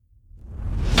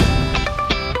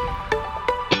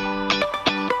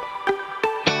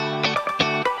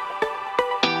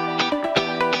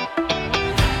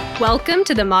Welcome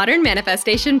to the Modern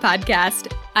Manifestation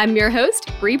Podcast. I'm your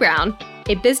host, Bree Brown,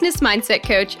 a business mindset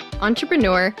coach,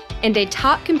 entrepreneur, and a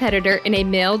top competitor in a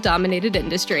male-dominated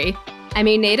industry. I'm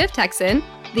a native Texan,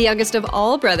 the youngest of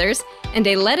all brothers, and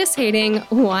a lettuce-hating,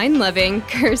 wine-loving,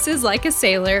 curses like a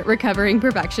sailor, recovering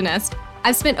perfectionist.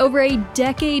 I've spent over a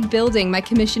decade building my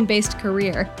commission-based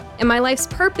career, and my life's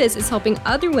purpose is helping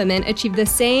other women achieve the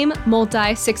same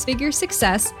multi-six-figure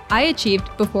success I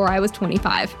achieved before I was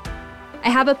 25. I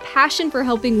have a passion for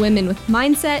helping women with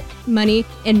mindset, money,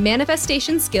 and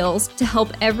manifestation skills to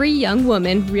help every young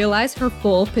woman realize her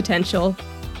full potential.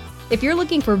 If you're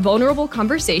looking for vulnerable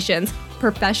conversations,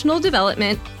 professional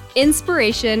development,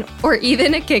 inspiration, or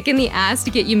even a kick in the ass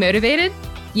to get you motivated,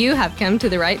 you have come to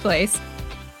the right place.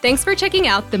 Thanks for checking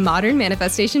out the Modern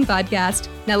Manifestation Podcast.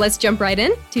 Now let's jump right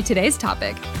in to today's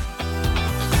topic.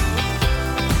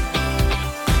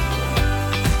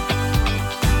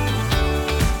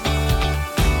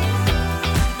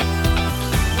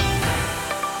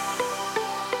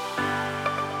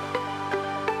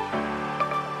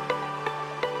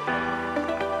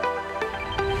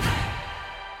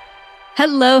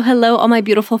 Hello, all my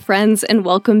beautiful friends, and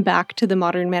welcome back to the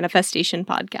Modern Manifestation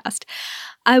Podcast.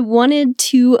 I wanted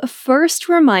to first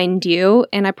remind you,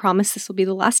 and I promise this will be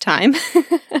the last time,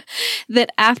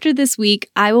 that after this week,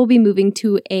 I will be moving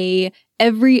to a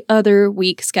every other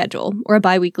week schedule or a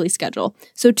bi-weekly schedule.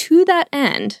 So to that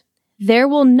end, there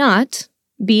will not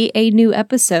be a new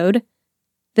episode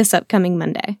this upcoming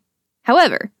Monday.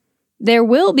 However, there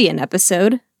will be an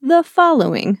episode the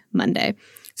following Monday.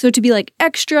 So to be like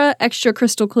extra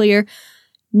crystal clear,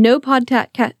 no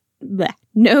podcast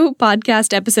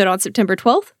episode on September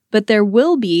 12th, but there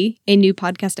will be a new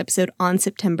podcast episode on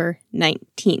September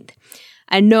 19th.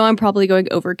 I know I'm probably going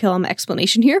overkill on my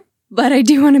explanation here, but I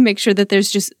do want to make sure that there's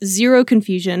just zero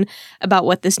confusion about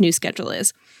what this new schedule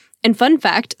is. And fun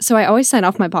fact, so I always sign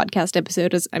off my podcast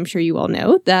episode, as I'm sure you all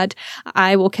know, that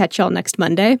I will catch y'all next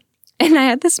Monday. And I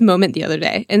had this moment the other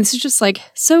day, and this is just like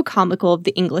so comical of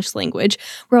the English language,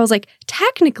 where I was like,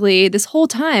 technically, this whole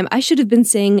time, I should have been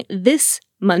saying this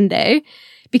Monday,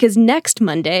 because next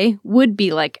Monday would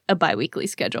be like a bi-weekly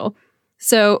schedule.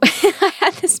 So I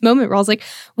had this moment where I was like,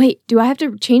 wait, do I have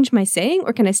to change my saying,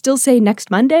 or can I still say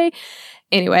next Monday?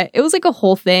 Anyway, it was like a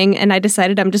whole thing, and I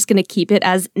decided I'm just going to keep it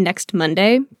as next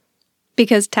Monday,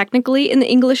 because technically in the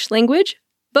English language,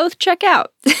 both check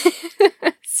out.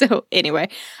 So anyway,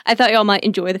 I thought y'all might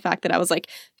enjoy the fact that I was like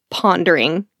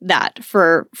pondering that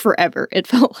for forever, it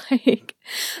felt like.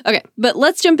 Okay, but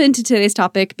let's jump into today's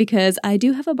topic because I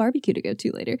do have a barbecue to go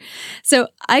to later. So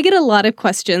I get a lot of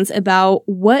questions about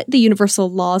what the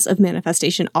universal laws of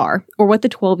manifestation are, or what the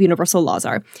 12 universal laws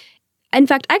are. In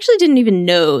fact, I actually didn't even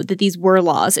know that these were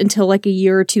laws until like a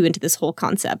year or two into this whole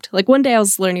concept. Like one day I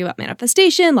was learning about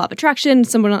manifestation, law of attraction.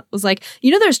 Someone was like,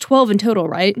 there's 12 in total,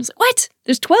 right? I was like, what?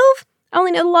 There's 12? I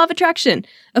only know the law of attraction.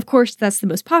 Of course, that's the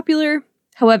most popular.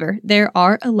 However, there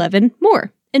are 11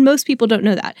 more, and most people don't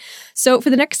know that. So for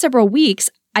the next several weeks,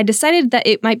 I decided that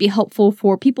it might be helpful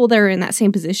for people that are in that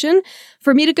same position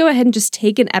for me to go ahead and just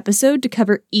take an episode to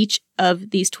cover each of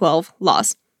these 12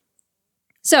 laws.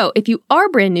 So if you are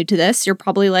brand new to this, you're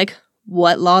probably like,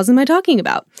 what laws am I talking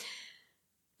about?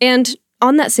 And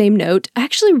on that same note, I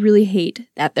actually really hate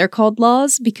that they're called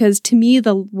laws because to me,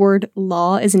 the word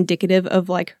law is indicative of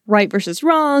like right versus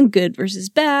wrong, good versus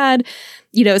bad.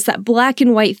 It's that black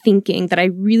and white thinking that I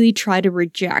really try to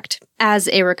reject as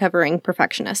a recovering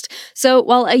perfectionist. So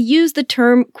while I use the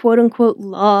term quote unquote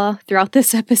law throughout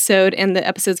this episode and the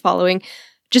episodes following,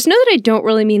 just know that I don't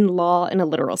really mean law in a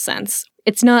literal sense.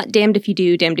 It's not damned if you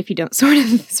do, damned if you don't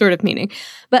sort of meaning.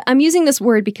 But I'm using this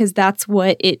word because that's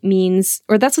what it means,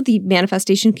 or that's what the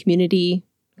manifestation community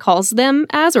calls them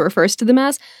as or refers to them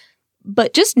as.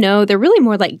 But just know they're really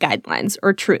more like guidelines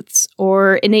or truths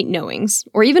or innate knowings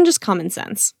or even just common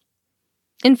sense.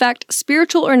 In fact,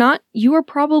 spiritual or not, you are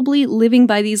probably living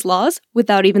by these laws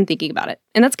without even thinking about it.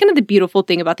 And that's kind of the beautiful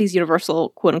thing about these universal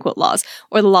quote unquote laws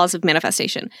or the laws of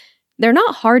manifestation. They're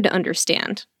not hard to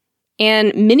understand.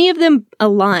 And many of them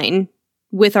align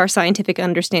with our scientific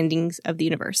understandings of the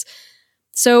universe.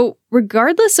 So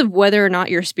regardless of whether or not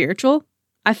you're spiritual,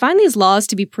 I find these laws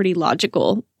to be pretty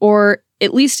logical, or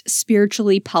at least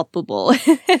spiritually palpable,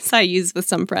 as I use with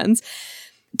some friends.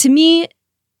 To me,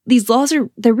 these laws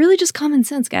they're really just common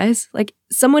sense, guys. Like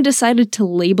someone decided to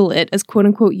label it as quote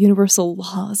unquote universal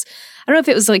laws. I don't know if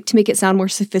it was like to make it sound more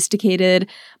sophisticated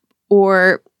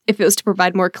or if it was to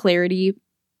provide more clarity.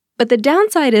 But the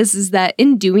downside is that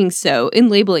in doing so, in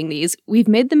labeling these, we've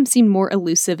made them seem more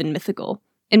elusive and mythical,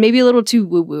 and maybe a little too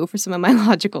woo-woo for some of my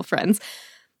logical friends.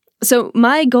 So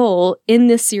my goal in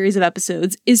this series of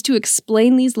episodes is to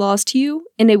explain these laws to you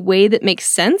in a way that makes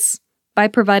sense by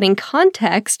providing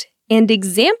context and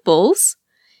examples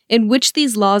in which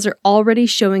these laws are already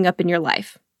showing up in your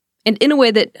life, and in a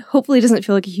way that hopefully doesn't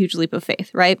feel like a huge leap of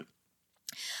faith, right?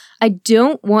 I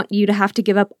don't want you to have to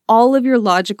give up all of your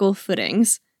logical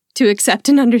footings to accept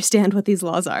and understand what these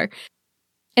laws are.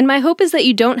 And my hope is that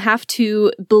you don't have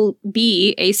to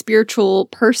be a spiritual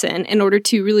person in order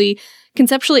to really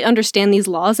conceptually understand these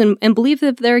laws and believe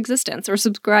of their existence or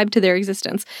subscribe to their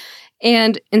existence.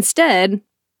 And instead,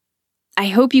 I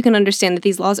hope you can understand that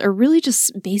these laws are really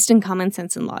just based in common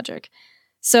sense and logic.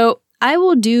 So I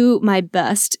will do my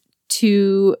best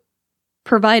to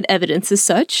provide evidence as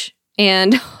such,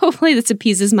 and hopefully this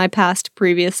appeases my past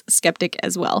previous skeptic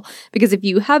as well. Because if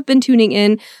you have been tuning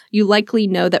in, you likely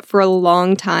know that for a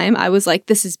long time I was like,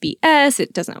 this is BS,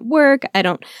 it doesn't work, I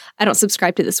don't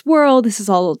subscribe to this world, this is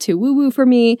all a little too woo-woo for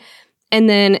me. And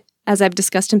then, as I've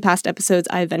discussed in past episodes,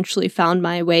 I eventually found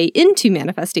my way into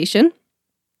manifestation.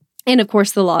 And of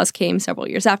course, the laws came several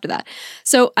years after that.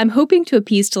 So I'm hoping to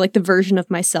appease to like the version of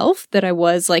myself that I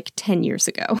was like 10 years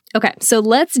ago. Okay, so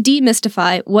let's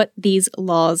demystify what these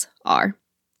laws are.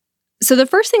 So the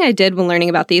first thing I did when learning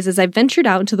about these is I ventured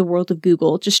out into the world of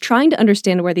Google, just trying to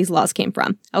understand where these laws came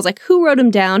from. I was like, who wrote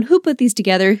them down? Who put these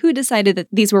together? Who decided that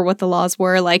these were what the laws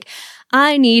were? Like,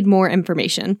 I need more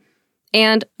information.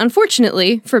 And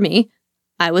unfortunately for me,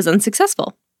 I was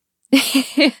unsuccessful.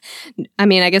 I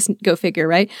mean, I guess go figure,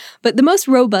 right? But the most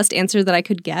robust answer that I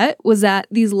could get was that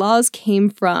these laws came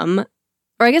from,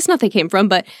 or I guess not they came from,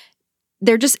 but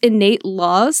they're just innate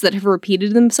laws that have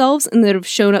repeated themselves and that have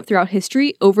shown up throughout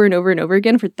history over and over and over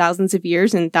again for thousands of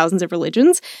years and thousands of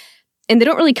religions. And they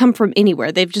don't really come from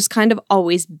anywhere. They've just kind of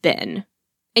always been.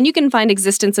 And you can find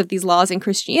existence of these laws in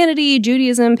Christianity,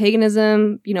 Judaism,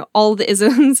 paganism, all the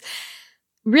isms.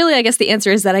 Really, I guess the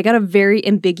answer is that I got a very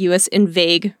ambiguous and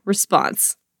vague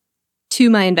response to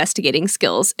my investigating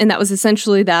skills. And that was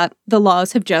essentially that the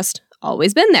laws have just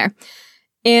always been there.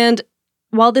 And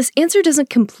while this answer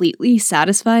doesn't completely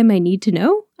satisfy my need to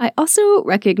know, I also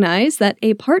recognize that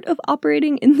a part of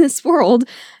operating in this world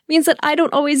means that I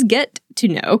don't always get to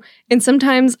know. And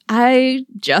sometimes I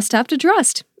just have to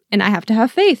trust and I have to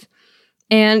have faith.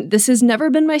 And this has never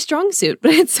been my strong suit,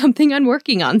 but it's something I'm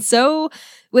working on. So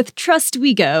with trust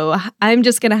we go. I'm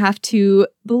just going to have to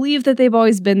believe that they've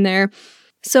always been there.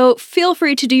 So feel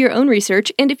free to do your own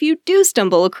research. And if you do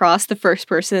stumble across the first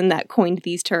person that coined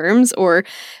these terms or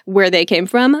where they came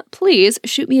from, please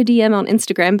shoot me a DM on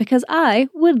Instagram because I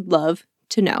would love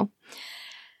to know.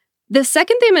 The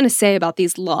second thing I'm going to say about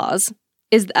these laws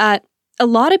is that a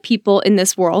lot of people in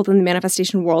this world, in the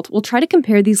manifestation world, will try to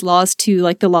compare these laws to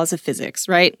like the laws of physics,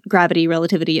 right? Gravity,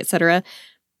 relativity, etc.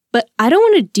 But I don't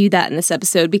want to do that in this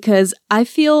episode because I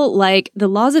feel like the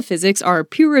laws of physics are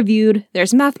peer-reviewed,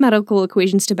 there's mathematical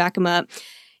equations to back them up,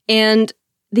 and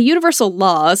the universal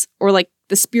laws, or like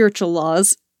the spiritual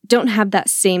laws, don't have that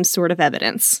same sort of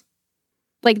evidence.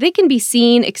 Like they can be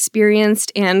seen,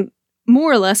 experienced, and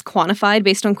more or less quantified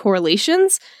based on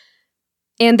correlations,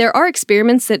 and there are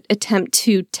experiments that attempt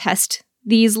to test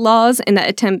these laws and that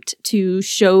attempt to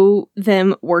show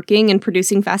them working and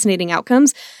producing fascinating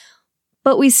outcomes.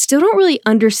 But we still don't really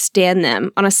understand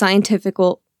them on a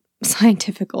scientifical,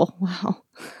 wow.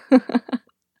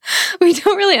 We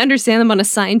don't really understand them on a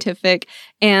scientific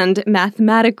and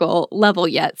mathematical level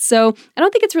yet. So I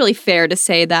don't think it's really fair to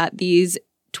say that these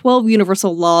 12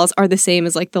 universal laws are the same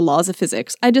as like the laws of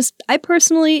physics. I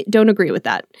personally don't agree with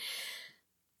that.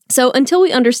 So until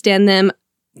we understand them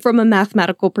from a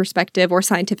mathematical perspective or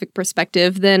scientific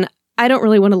perspective, then I don't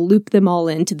really want to loop them all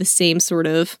into the same sort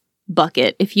of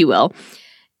bucket, if you will.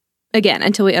 Again,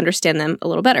 until we understand them a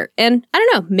little better. And I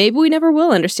don't know, maybe we never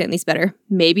will understand these better.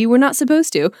 Maybe we're not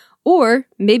supposed to. Or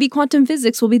maybe quantum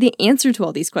physics will be the answer to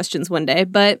all these questions one day.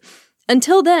 But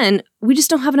until then, we just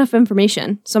don't have enough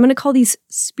information. So I'm going to call these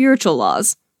spiritual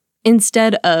laws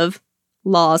instead of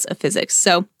laws of physics.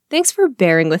 So thanks for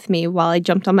bearing with me while I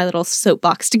jumped on my little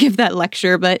soapbox to give that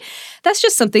lecture, but that's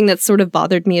just something that sort of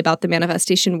bothered me about the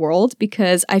manifestation world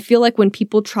because I feel like when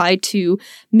people try to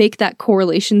make that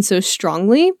correlation so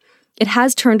strongly, it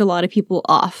has turned a lot of people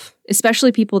off,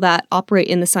 especially people that operate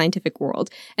in the scientific world.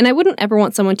 And I wouldn't ever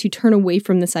want someone to turn away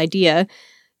from this idea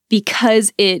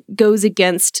because it goes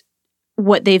against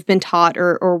what they've been taught,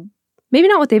 or maybe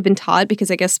not what they've been taught,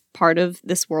 because I guess part of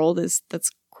this world is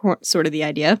that's sort of the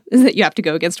idea, is that you have to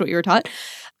go against what you were taught.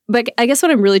 But I guess what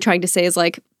I'm really trying to say is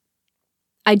like,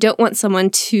 I don't want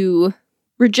someone to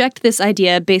reject this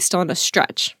idea based on a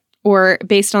stretch or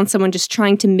based on someone just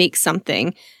trying to make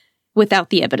something without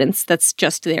the evidence that's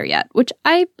just there yet, which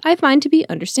I find to be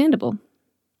understandable.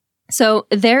 So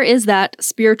there is that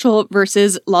spiritual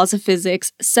versus laws of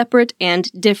physics, separate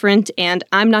and different, and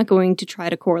I'm not going to try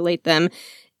to correlate them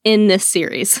in this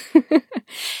series.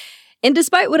 And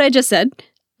despite what I just said,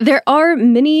 there are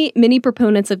many, many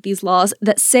proponents of these laws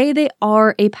that say they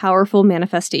are a powerful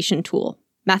manifestation tool.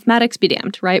 Mathematics be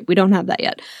damned, right? We don't have that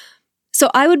yet. So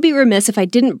I would be remiss if I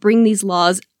didn't bring these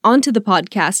laws onto the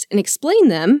podcast and explain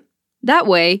them. That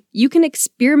way, you can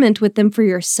experiment with them for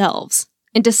yourselves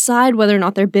and decide whether or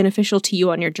not they're beneficial to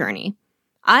you on your journey.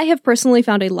 I have personally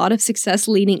found a lot of success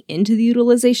leading into the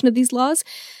utilization of these laws,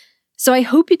 so I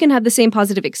hope you can have the same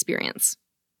positive experience.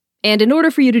 And in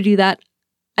order for you to do that,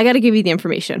 I got to give you the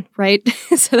information, right?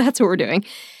 So that's what we're doing.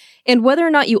 And whether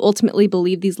or not you ultimately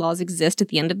believe these laws exist at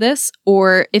the end of this,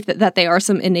 or if that they are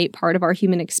some innate part of our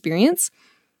human experience,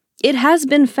 it has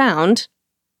been found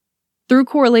through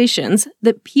correlations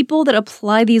that people that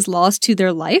apply these laws to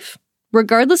their life,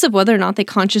 regardless of whether or not they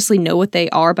consciously know what they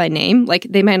are by name, like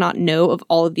they might not know of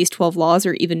all of these 12 laws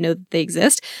or even know that they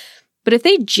exist, but if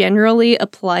they generally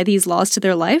apply these laws to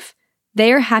their life,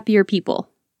 they are happier people.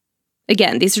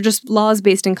 Again, these are just laws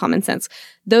based in common sense.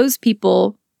 Those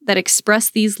people that express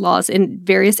these laws in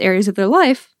various areas of their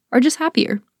life are just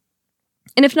happier.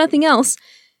 And if nothing else,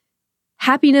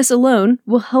 happiness alone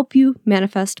will help you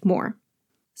manifest more.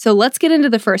 So let's get into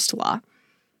the first law.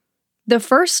 The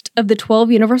first of the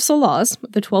 12 universal laws,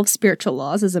 the 12 spiritual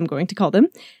laws, as I'm going to call them,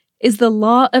 is the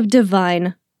law of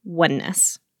divine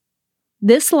oneness.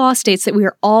 This law states that we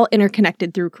are all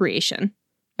interconnected through creation.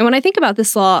 And when I think about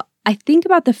this law, I think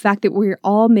about the fact that we're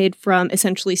all made from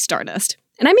essentially stardust.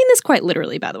 And I mean this quite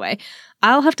literally, by the way.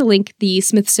 I'll have to link the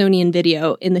Smithsonian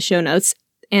video in the show notes,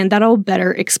 and that'll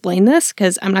better explain this,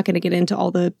 because I'm not going to get into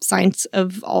all the science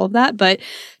of all of that. But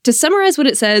to summarize what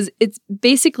it says, it's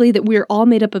basically that we're all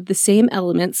made up of the same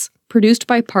elements produced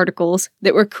by particles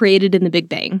that were created in the Big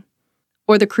Bang,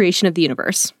 or the creation of the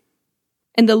universe.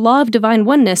 And the law of divine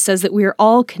oneness says that we are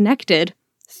all connected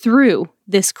through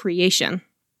this creation.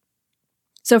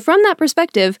 So from that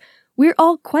perspective, we're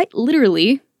all quite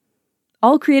literally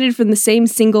all created from the same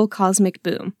single cosmic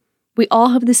boom. We all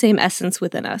have the same essence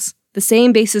within us, the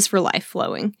same basis for life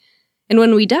flowing. And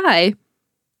when we die,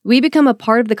 we become a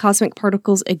part of the cosmic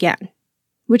particles again,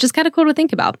 which is kind of cool to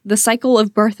think about. The cycle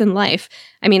of birth and life.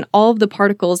 I mean, all of the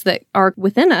particles that are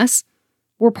within us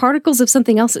were particles of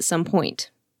something else at some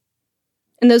point.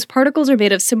 And those particles are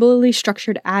made of similarly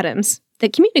structured atoms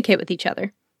that communicate with each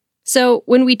other. So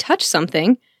when we touch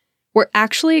something, we're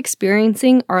actually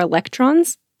experiencing our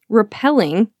electrons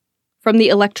repelling from the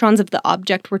electrons of the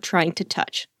object we're trying to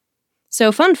touch.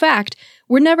 So fun fact,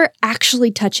 we're never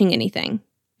actually touching anything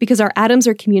because our atoms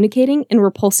are communicating and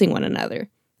repulsing one another.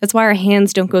 That's why our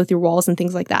hands don't go through walls and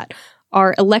things like that.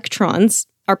 Our electrons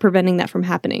are preventing that from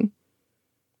happening,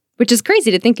 which is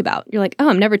crazy to think about. You're like, oh,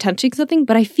 I'm never touching something,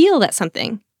 but I feel that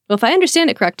something. Well, if I understand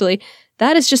it correctly,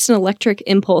 that is just an electric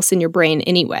impulse in your brain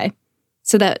anyway.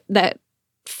 So that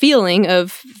feeling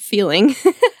of feeling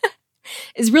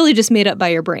is really just made up by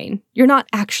your brain. You're not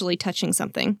actually touching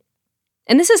something.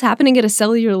 And this is happening at a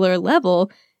cellular level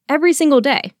every single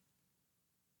day.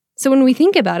 So when we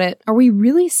think about it, are we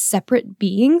really separate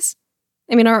beings?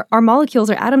 I mean, our molecules,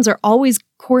 our atoms are always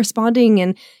corresponding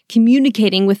and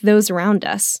communicating with those around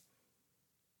us.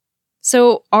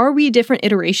 So are we different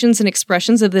iterations and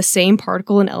expressions of the same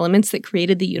particle and elements that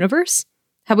created the universe?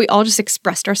 Have we all just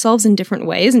expressed ourselves in different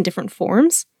ways, in different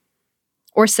forms?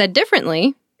 Or said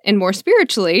differently, and more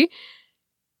spiritually,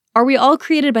 are we all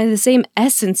created by the same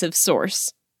essence of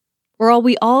Source? Or are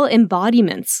we all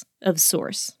embodiments of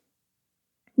Source?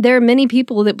 There are many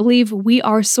people that believe we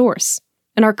are Source,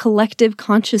 and our collective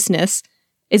consciousness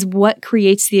is what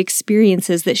creates the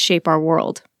experiences that shape our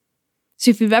world.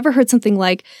 So if you've ever heard something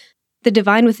like, the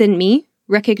divine within me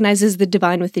recognizes the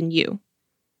divine within you,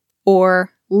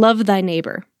 or love thy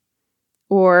neighbor,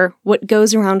 or what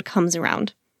goes around comes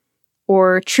around,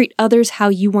 or treat others how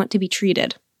you want to be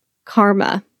treated,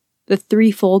 karma, the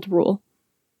threefold rule.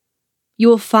 You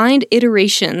will find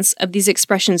iterations of these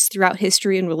expressions throughout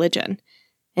history and religion,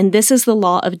 and this is the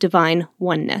law of divine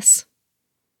oneness.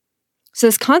 So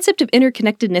this concept of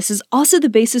interconnectedness is also the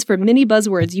basis for many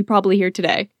buzzwords you probably hear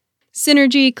today.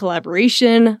 Synergy,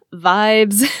 collaboration,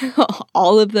 vibes,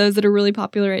 all of those that are really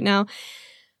popular right now.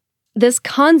 This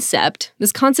concept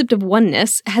of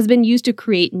oneness has been used to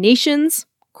create nations,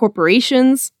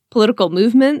 corporations, political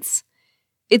movements.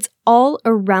 It's all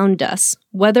around us,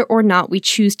 whether or not we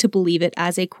choose to believe it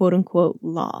as a quote-unquote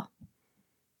law.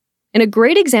 And a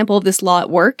great example of this law at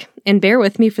work, and bear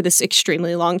with me for this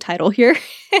extremely long title here,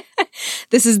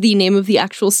 this is the name of the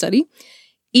actual study,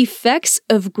 Effects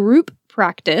of group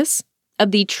practice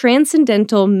of the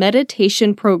Transcendental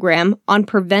Meditation Program on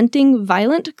Preventing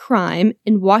Violent Crime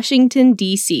in Washington,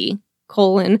 D.C.,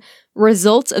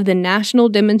 results of the National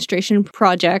Demonstration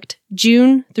Project,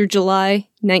 June through July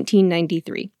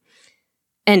 1993.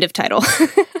 End of title.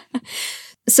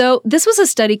 So this was a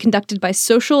study conducted by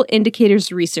Social Indicators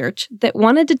Research that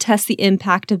wanted to test the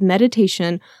impact of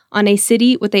meditation on a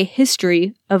city with a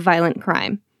history of violent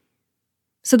crime.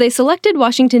 So they selected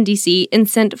Washington, D.C. and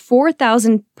sent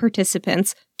 4,000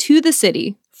 participants to the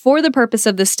city for the purpose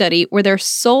of the study, where their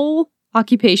sole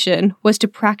occupation was to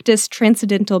practice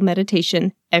transcendental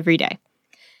meditation every day.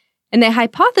 And they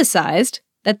hypothesized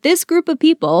that this group of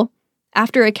people,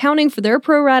 after accounting for their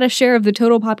pro rata share of the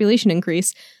total population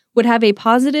increase, would have a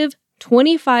positive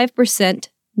 25%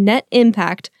 net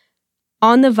impact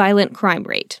on the violent crime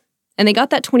rate. And they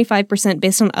got that 25%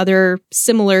 based on other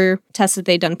similar tests that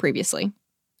they'd done previously.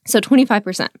 So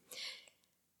 25%.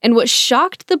 And what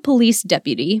shocked the police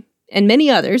deputy and many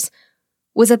others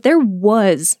was that there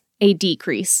was a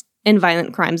decrease in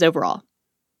violent crimes overall.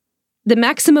 The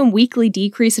maximum weekly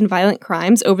decrease in violent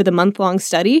crimes over the month-long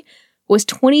study was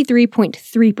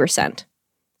 23.3%.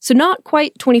 So not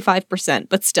quite 25%,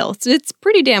 but still, it's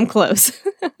pretty damn close.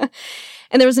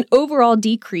 And there was an overall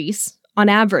decrease, on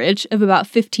average, of about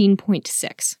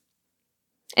 15.6%.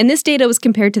 And this data was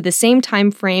compared to the same time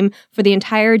frame for the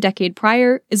entire decade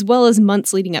prior, as well as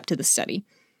months leading up to the study.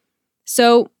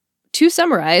 So, to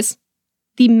summarize,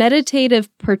 the meditative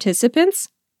participants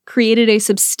created a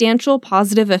substantial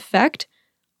positive effect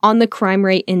on the crime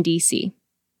rate in DC.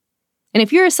 And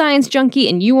if you're a science junkie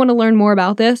and you want to learn more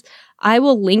about this, I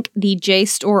will link the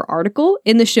JSTOR article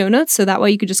in the show notes, so that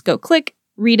way you could just go click,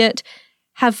 read it,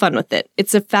 have fun with it.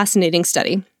 It's a fascinating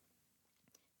study.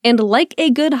 And like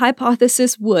a good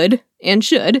hypothesis would and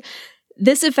should,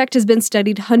 this effect has been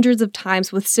studied hundreds of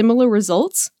times with similar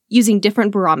results using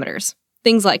different barometers.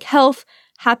 Things like health,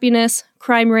 happiness,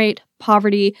 crime rate,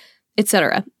 poverty,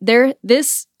 etc.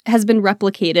 This has been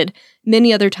replicated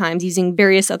many other times using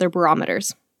various other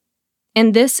barometers.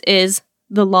 And this is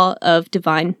the law of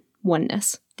divine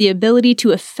oneness, the ability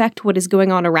to affect what is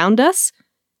going on around us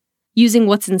using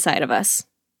what's inside of us,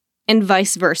 and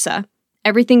vice versa.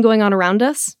 Everything going on around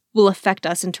us will affect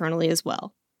us internally as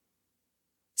well.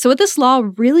 So what this law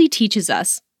really teaches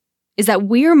us is that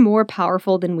we are more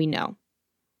powerful than we know.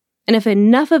 And if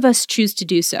enough of us choose to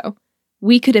do so,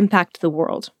 we could impact the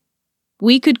world.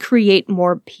 We could create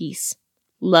more peace,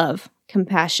 love,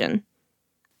 compassion.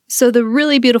 So the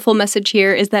really beautiful message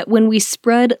here is that when we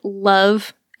spread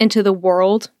love into the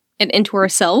world and into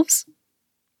ourselves,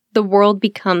 the world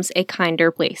becomes a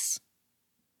kinder place.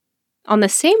 On the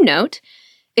same note,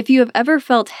 if you have ever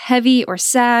felt heavy or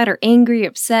sad or angry or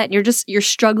upset, and you're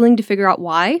struggling to figure out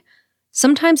why,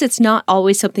 sometimes it's not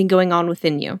always something going on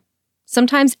within you.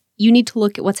 Sometimes you need to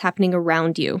look at what's happening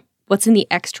around you, what's in the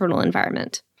external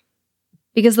environment.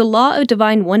 Because the law of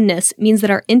divine oneness means that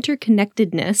our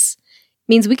interconnectedness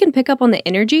means we can pick up on the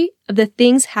energy of the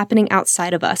things happening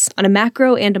outside of us on a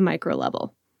macro and a micro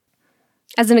level.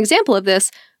 As an example of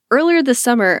this, earlier this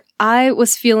summer, I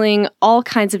was feeling all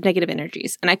kinds of negative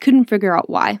energies, and I couldn't figure out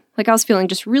why. Like, I was feeling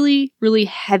just really, really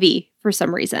heavy for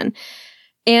some reason.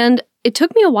 And it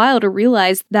took me a while to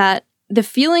realize that the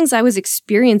feelings I was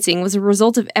experiencing was a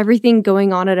result of everything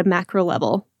going on at a macro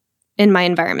level in my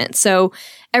environment. So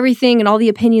everything and all the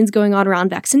opinions going on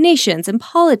around vaccinations and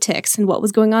politics and what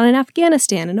was going on in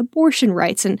Afghanistan and abortion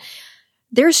rights. And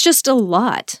there's just a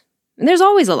lot. And there's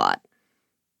always a lot.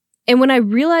 And when I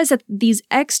realized that these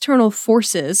external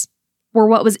forces were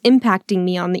what was impacting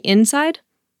me on the inside,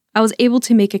 I was able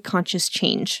to make a conscious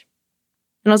change.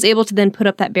 And I was able to then put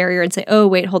up that barrier and say, oh,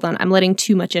 wait, hold on, I'm letting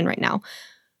too much in right now.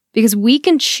 Because we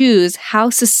can choose how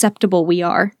susceptible we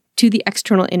are to the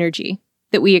external energy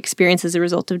that we experience as a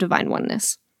result of divine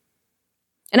oneness.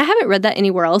 And I haven't read that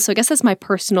anywhere else, so I guess that's my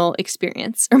personal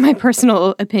experience, or my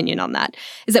personal opinion on that,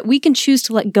 is that we can choose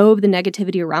to let go of the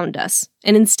negativity around us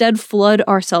and instead flood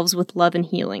ourselves with love and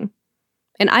healing.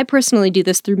 And I personally do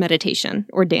this through meditation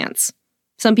or dance.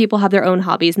 Some people have their own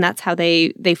hobbies, and that's how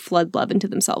they flood love into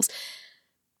themselves.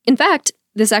 In fact,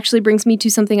 this actually brings me to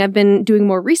something I've been doing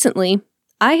more recently.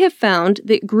 I have found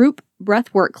that group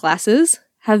breathwork classes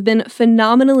have been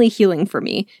phenomenally healing for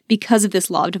me because of this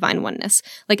law of divine oneness.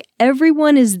 Like,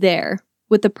 everyone is there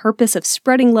with the purpose of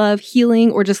spreading love,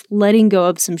 healing, or just letting go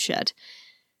of some shit.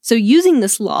 So using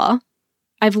this law,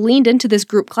 I've leaned into this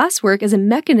group classwork as a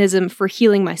mechanism for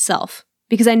healing myself,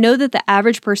 because I know that the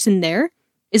average person there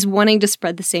is wanting to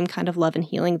spread the same kind of love and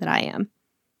healing that I am.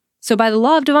 So by the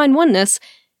law of divine oneness,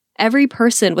 every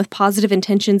person with positive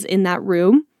intentions in that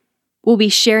room will be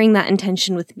sharing that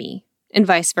intention with me, and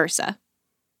vice versa.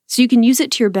 So you can use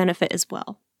it to your benefit as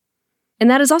well. And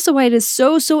that is also why it is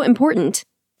so important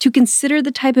to consider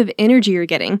the type of energy you're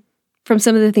getting from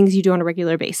some of the things you do on a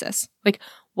regular basis, like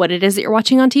what it is that you're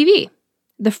watching on TV,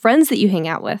 the friends that you hang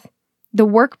out with, the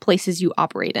workplaces you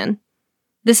operate in.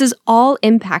 This is all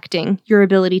impacting your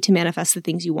ability to manifest the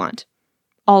things you want.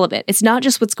 All of it. It's not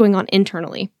just what's going on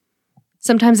internally.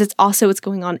 Sometimes it's also what's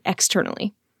going on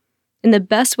externally. And the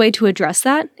best way to address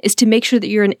that is to make sure that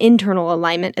you're in internal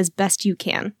alignment as best you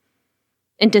can,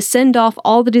 and to send off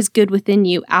all that is good within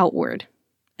you outward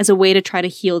as a way to try to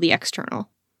heal the external.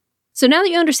 So now that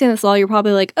you understand this law, you're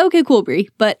probably like, okay, cool, Brie,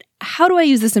 but how do I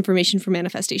use this information for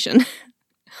manifestation?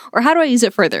 Or how do I use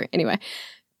it further? Anyway,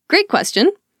 great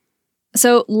question.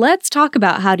 So let's talk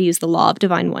about how to use the law of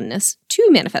divine oneness to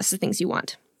manifest the things you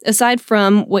want, aside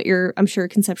from what you're, I'm sure,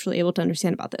 conceptually able to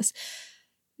understand about this.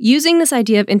 Using this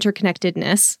idea of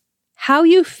interconnectedness, how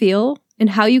you feel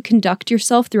and how you conduct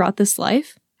yourself throughout this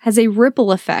life has a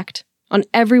ripple effect on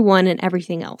everyone and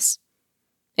everything else.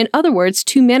 In other words,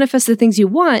 to manifest the things you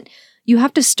want, you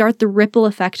have to start the ripple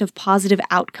effect of positive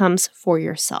outcomes for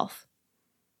yourself.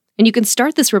 And you can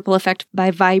start this ripple effect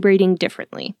by vibrating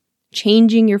differently,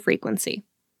 changing your frequency.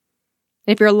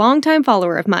 And if you're a longtime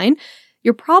follower of mine,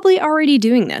 you're probably already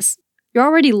doing this. You're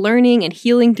already learning and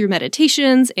healing through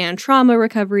meditations and trauma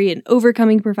recovery and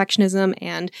overcoming perfectionism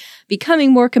and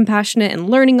becoming more compassionate and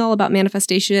learning all about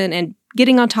manifestation and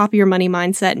getting on top of your money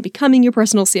mindset and becoming your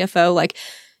personal CFO. Like,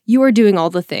 you are doing all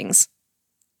the things.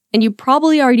 And you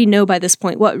probably already know by this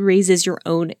point what raises your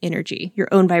own energy, your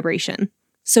own vibration.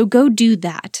 So go do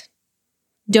that.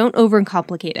 Don't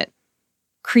overcomplicate it.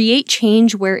 Create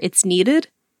change where it's needed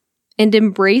and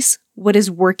embrace what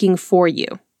is working for you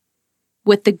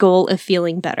with the goal of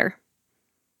feeling better.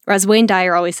 Or as Wayne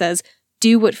Dyer always says,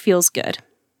 do what feels good.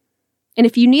 And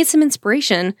if you need some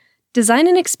inspiration, design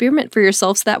an experiment for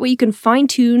yourself so that way you can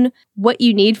fine-tune what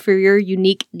you need for your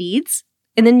unique needs.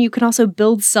 And then you can also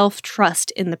build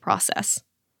self-trust in the process.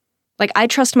 Like, I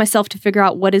trust myself to figure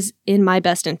out what is in my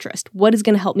best interest, what is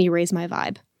going to help me raise my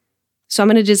vibe. So I'm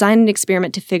going to design an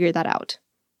experiment to figure that out.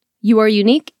 You are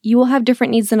unique. You will have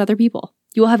different needs than other people.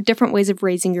 You will have different ways of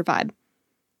raising your vibe.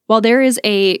 While there is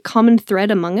a common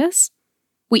thread among us,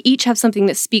 we each have something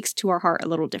that speaks to our heart a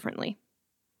little differently.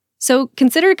 So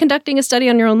consider conducting a study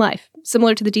on your own life,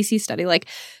 similar to the DC study, like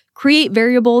create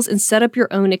variables and set up your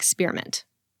own experiment.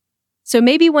 So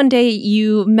maybe one day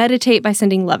you meditate by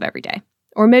sending love every day,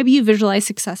 or maybe you visualize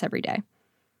success every day.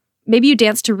 Maybe you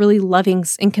dance to really loving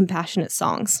and compassionate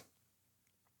songs.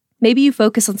 Maybe you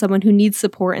focus on someone who needs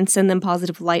support and send them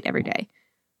positive light every day.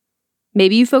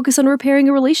 Maybe you focus on repairing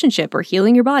a relationship or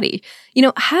healing your body.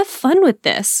 Have fun with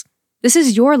this. This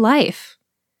is your life.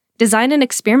 Design an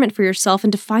experiment for yourself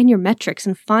and define your metrics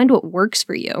and find what works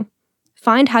for you.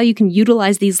 Find how you can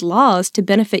utilize these laws to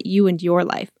benefit you and your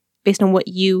life based on what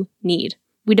you need.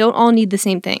 We don't all need the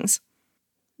same things.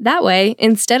 That way,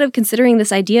 instead of considering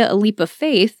this idea a leap of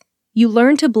faith, you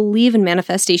learn to believe in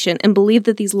manifestation and believe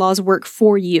that these laws work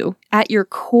for you at your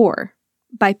core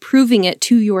by proving it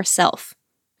to yourself,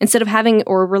 instead of having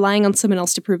or relying on someone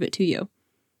else to prove it to you.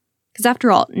 Because after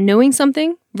all, knowing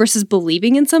something versus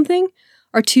believing in something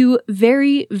are two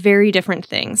very, very different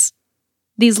things.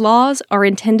 These laws are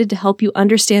intended to help you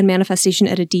understand manifestation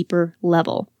at a deeper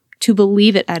level, to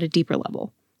believe it at a deeper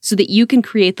level, so that you can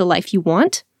create the life you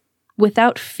want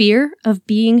without fear of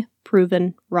being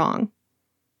proven wrong.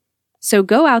 So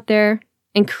go out there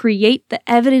and create the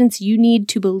evidence you need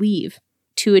to believe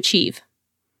to achieve.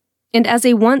 And as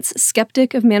a once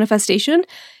skeptic of manifestation,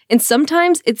 and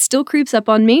sometimes it still creeps up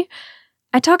on me,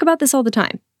 I talk about this all the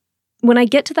time. When I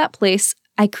get to that place,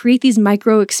 I create these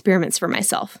micro experiments for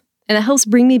myself, and it helps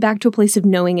bring me back to a place of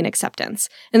knowing and acceptance,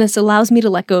 and this allows me to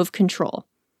let go of control.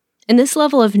 And this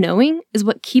level of knowing is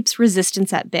what keeps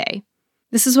resistance at bay.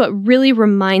 This is what really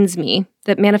reminds me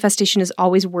that manifestation is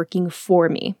always working for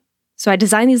me. So I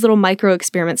design these little micro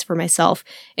experiments for myself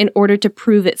in order to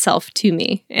prove itself to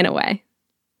me in a way.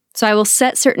 So I will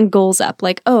set certain goals up,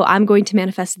 like, I'm going to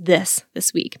manifest this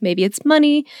week. Maybe it's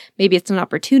money, maybe it's an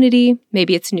opportunity,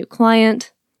 maybe it's a new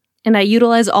client. And I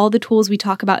utilize all the tools we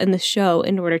talk about in the show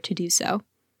in order to do so.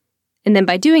 And then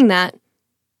by doing that,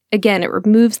 again, it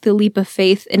removes the leap of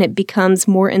faith and it becomes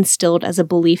more instilled as a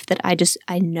belief that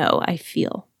I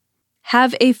feel.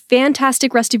 Have a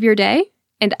fantastic rest of your day,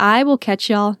 and I will catch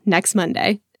y'all next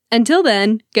Monday. Until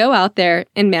then, go out there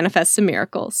and manifest some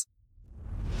miracles.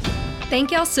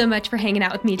 Thank y'all so much for hanging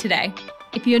out with me today.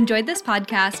 If you enjoyed this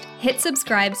podcast, hit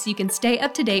subscribe so you can stay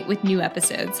up to date with new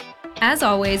episodes. As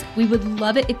always, we would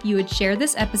love it if you would share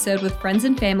this episode with friends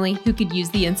and family who could use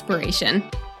the inspiration.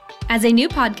 As a new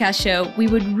podcast show, we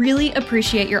would really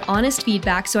appreciate your honest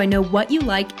feedback so I know what you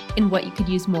like and what you could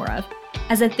use more of.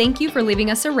 As a thank you for leaving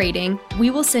us a rating, we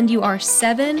will send you our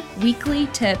 7 weekly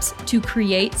tips to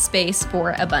create space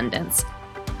for abundance.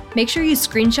 Make sure you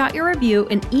screenshot your review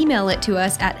and email it to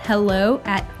us at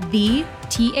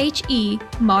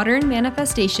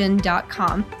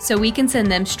hello@themodernmanifestation.com so we can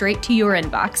send them straight to your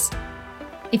inbox.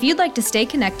 If you'd like to stay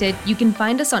connected, you can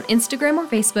find us on Instagram or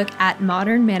Facebook at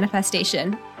Modern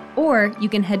Manifestation, or you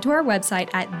can head to our website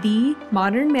at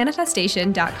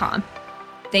themodernmanifestation.com.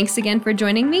 Thanks again for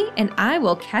joining me, and I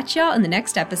will catch y'all in the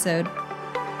next episode.